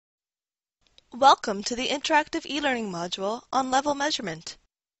Welcome to the interactive e-learning module on level measurement.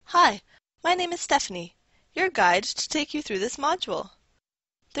 Hi, my name is Stephanie, your guide to take you through this module.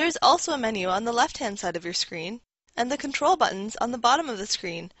 There is also a menu on the left-hand side of your screen and the control buttons on the bottom of the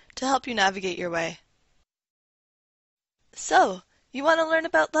screen to help you navigate your way. So, you want to learn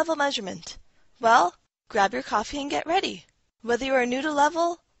about level measurement? Well, grab your coffee and get ready. Whether you are new to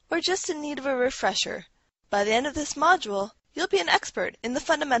level or just in need of a refresher, by the end of this module, you'll be an expert in the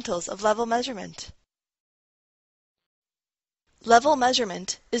fundamentals of level measurement. Level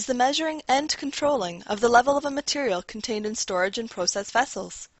measurement is the measuring and controlling of the level of a material contained in storage and process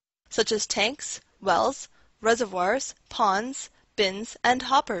vessels, such as tanks, wells, reservoirs, ponds, bins, and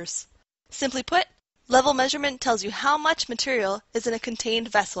hoppers. Simply put, level measurement tells you how much material is in a contained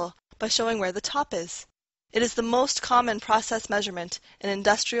vessel by showing where the top is. It is the most common process measurement in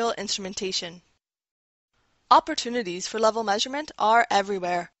industrial instrumentation. Opportunities for level measurement are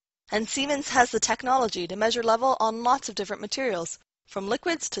everywhere, and Siemens has the technology to measure level on lots of different materials, from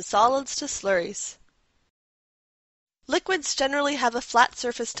liquids to solids to slurries. Liquids generally have a flat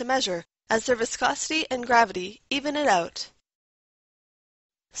surface to measure, as their viscosity and gravity even it out.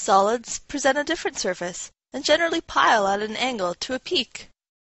 Solids present a different surface, and generally pile at an angle to a peak.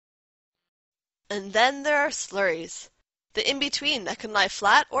 And then there are slurries, the in-between that can lie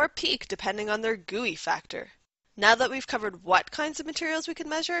flat or peak depending on their gooey factor. Now that we've covered what kinds of materials we can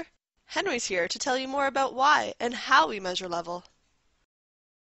measure, Henry's here to tell you more about why and how we measure level.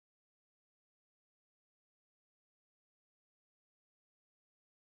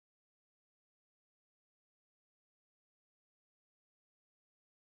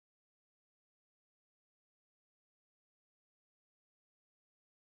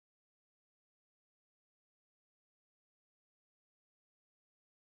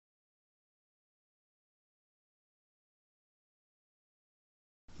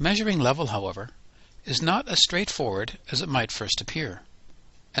 Measuring level, however, is not as straightforward as it might first appear,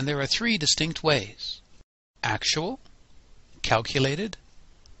 and there are three distinct ways: actual, calculated,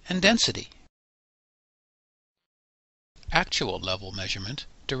 and density. Actual level measurement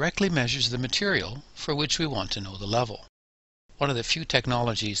directly measures the material for which we want to know the level. One of the few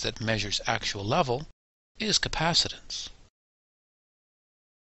technologies that measures actual level is capacitance.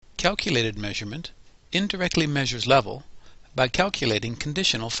 Calculated measurement indirectly measures level by calculating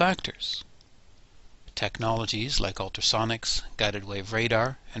conditional factors. Technologies like ultrasonics, guided wave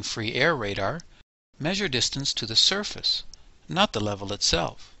radar, and free air radar measure distance to the surface, not the level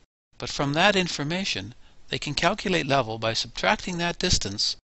itself. But from that information, they can calculate level by subtracting that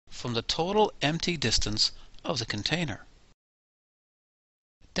distance from the total empty distance of the container.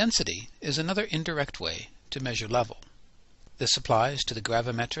 Density is another indirect way to measure level. This applies to the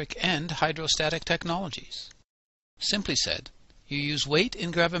gravimetric and hydrostatic technologies. Simply said, you use weight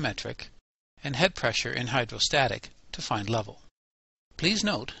in gravimetric and head pressure in hydrostatic to find level. Please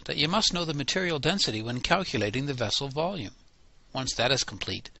note that you must know the material density when calculating the vessel volume. Once that is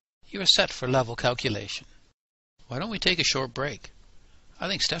complete, you are set for level calculation. Why don't we take a short break? I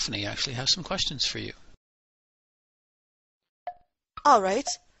think Stephanie actually has some questions for you. All right,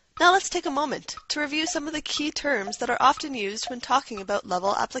 now let's take a moment to review some of the key terms that are often used when talking about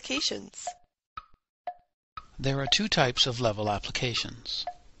level applications. There are two types of level applications: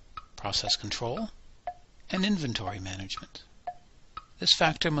 process control and inventory management. This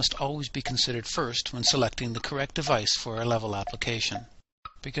factor must always be considered first when selecting the correct device for a level application,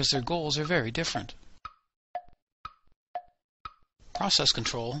 because their goals are very different. Process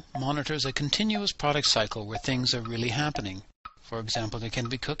control monitors a continuous product cycle where things are really happening. For example, there can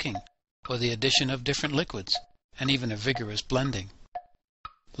be cooking, or the addition of different liquids, and even a vigorous blending.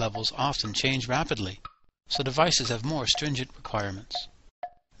 Levels often change rapidly, so devices have more stringent requirements.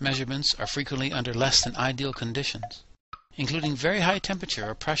 Measurements are frequently under less than ideal conditions, including very high temperature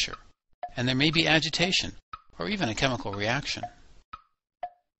or pressure, and there may be agitation or even a chemical reaction.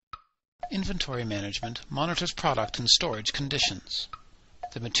 Inventory management monitors product and storage conditions.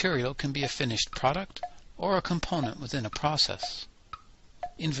 The material can be a finished product or a component within a process.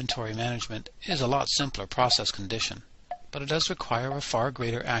 Inventory management is a lot simpler process condition, but it does require a far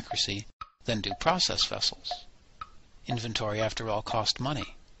greater accuracy than do process vessels. Inventory, after all, costs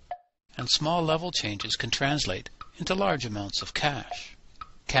money, and small level changes can translate into large amounts of cash.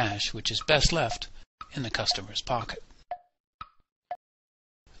 Cash which is best left in the customer's pocket.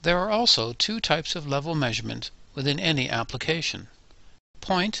 There are also two types of level measurement within any application: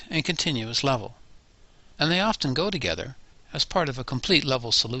 point and continuous level, and they often go together as part of a complete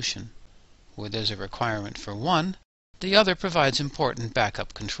level solution. Where there's a requirement for one, the other provides important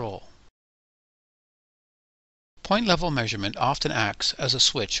backup control. Point level measurement often acts as a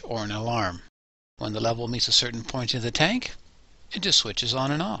switch or an alarm. When the level meets a certain point in the tank, it just switches on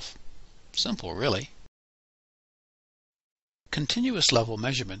and off. Simple, really. Continuous level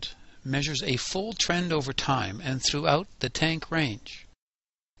measurement measures a full trend over time and throughout the tank range.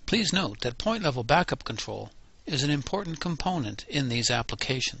 Please note that point level backup control is an important component in these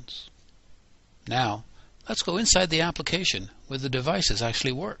applications. Now, let's go inside the application where the devices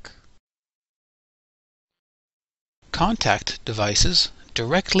actually work. Contact devices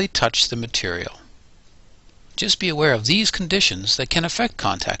directly touch the material. Just be aware of these conditions that can affect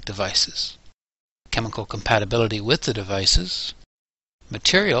contact devices: chemical compatibility with the devices,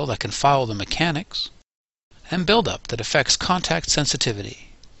 material that can foul the mechanics, and buildup that affects contact sensitivity.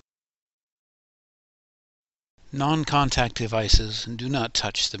 Non-contact devices do not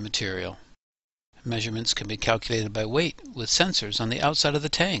touch the material. Measurements can be calculated by weight with sensors on the outside of the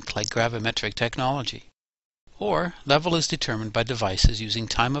tank, like gravimetric technology. Or level is determined by devices using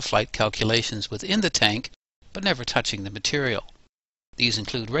time-of-flight calculations within the tank but never touching the material. These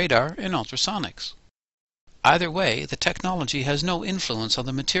include radar and ultrasonics. Either way, the technology has no influence on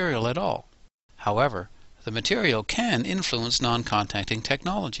the material at all. However, the material can influence non-contacting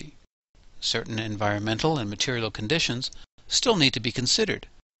technology. Certain environmental and material conditions still need to be considered,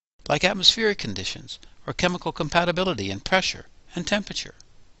 like atmospheric conditions or chemical compatibility in pressure and temperature.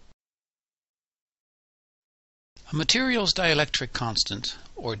 A material's dielectric constant,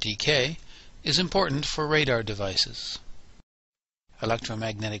 or dk, is important for radar devices.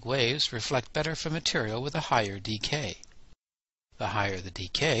 Electromagnetic waves reflect better for material with a higher dk. The higher the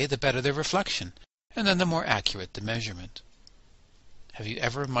dk, the better the reflection, and then the more accurate the measurement. Have you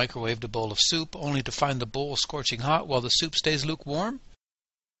ever microwaved a bowl of soup only to find the bowl scorching hot while the soup stays lukewarm?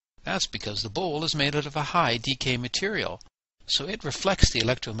 That's because the bowl is made out of a high dk material, so it reflects the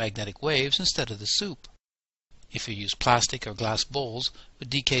electromagnetic waves instead of the soup. If you use plastic or glass bowls with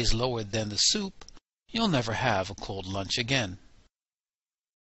dk's lower than the soup, you'll never have a cold lunch again.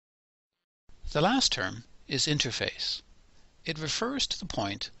 The last term is interface. It refers to the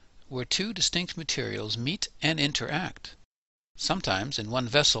point where two distinct materials meet and interact. Sometimes in one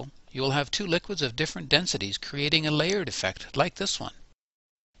vessel you will have two liquids of different densities creating a layered effect like this one.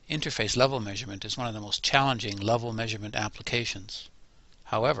 Interface level measurement is one of the most challenging level measurement applications.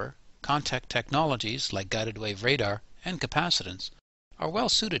 However, contact technologies like guided wave radar and capacitance are well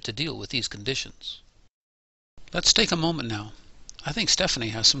suited to deal with these conditions. Let's take a moment now. I think Stephanie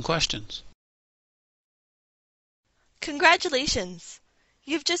has some questions. Congratulations!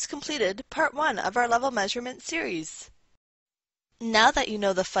 You've just completed Part 1 of our level measurement series. Now that you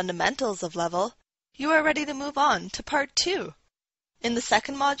know the fundamentals of level, you are ready to move on to Part 2. In the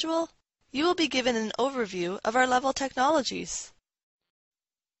second module, you will be given an overview of our level technologies.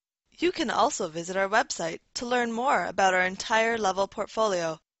 You can also visit our website to learn more about our entire level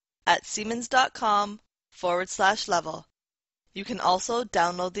portfolio at siemens.com/level. You can also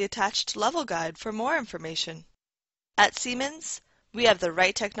download the attached level guide for more information. At Siemens, we have the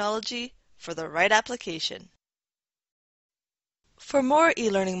right technology for the right application. For more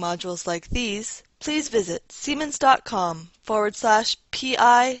e-learning modules like these, please visit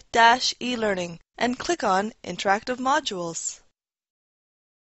siemens.com/pi-elearning and click on Interactive Modules.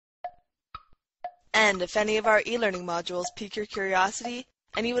 And if any of our e-learning modules pique your curiosity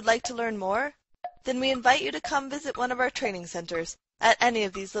and you would like to learn more, then we invite you to come visit one of our training centers at any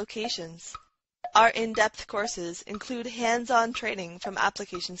of these locations. Our in-depth courses include hands-on training from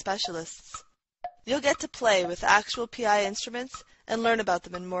application specialists. You'll get to play with actual PI instruments and learn about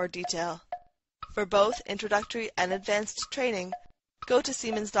them in more detail. For both introductory and advanced training, go to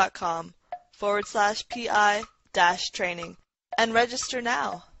siemens.com/pi-training and register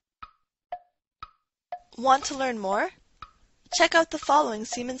now. Want to learn more? Check out the following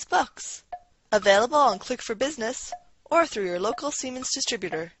Siemens books, available on Click for Business or through your local Siemens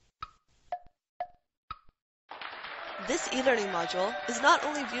distributor. This e-learning module is not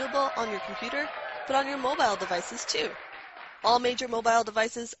only viewable on your computer, but on your mobile devices too. All major mobile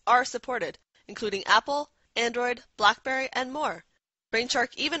devices are supported, including Apple, Android, BlackBerry, and more.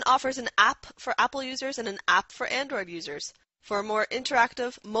 BrainShark even offers an app for Apple users and an app for Android users for a more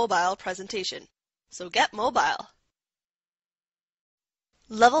interactive mobile presentation. So get mobile!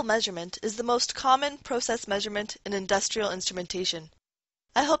 Level measurement is the most common process measurement in industrial instrumentation.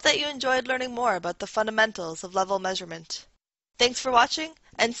 I hope that you enjoyed learning more about the fundamentals of level measurement. Thanks for watching,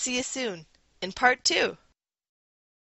 and see you soon in Part 2.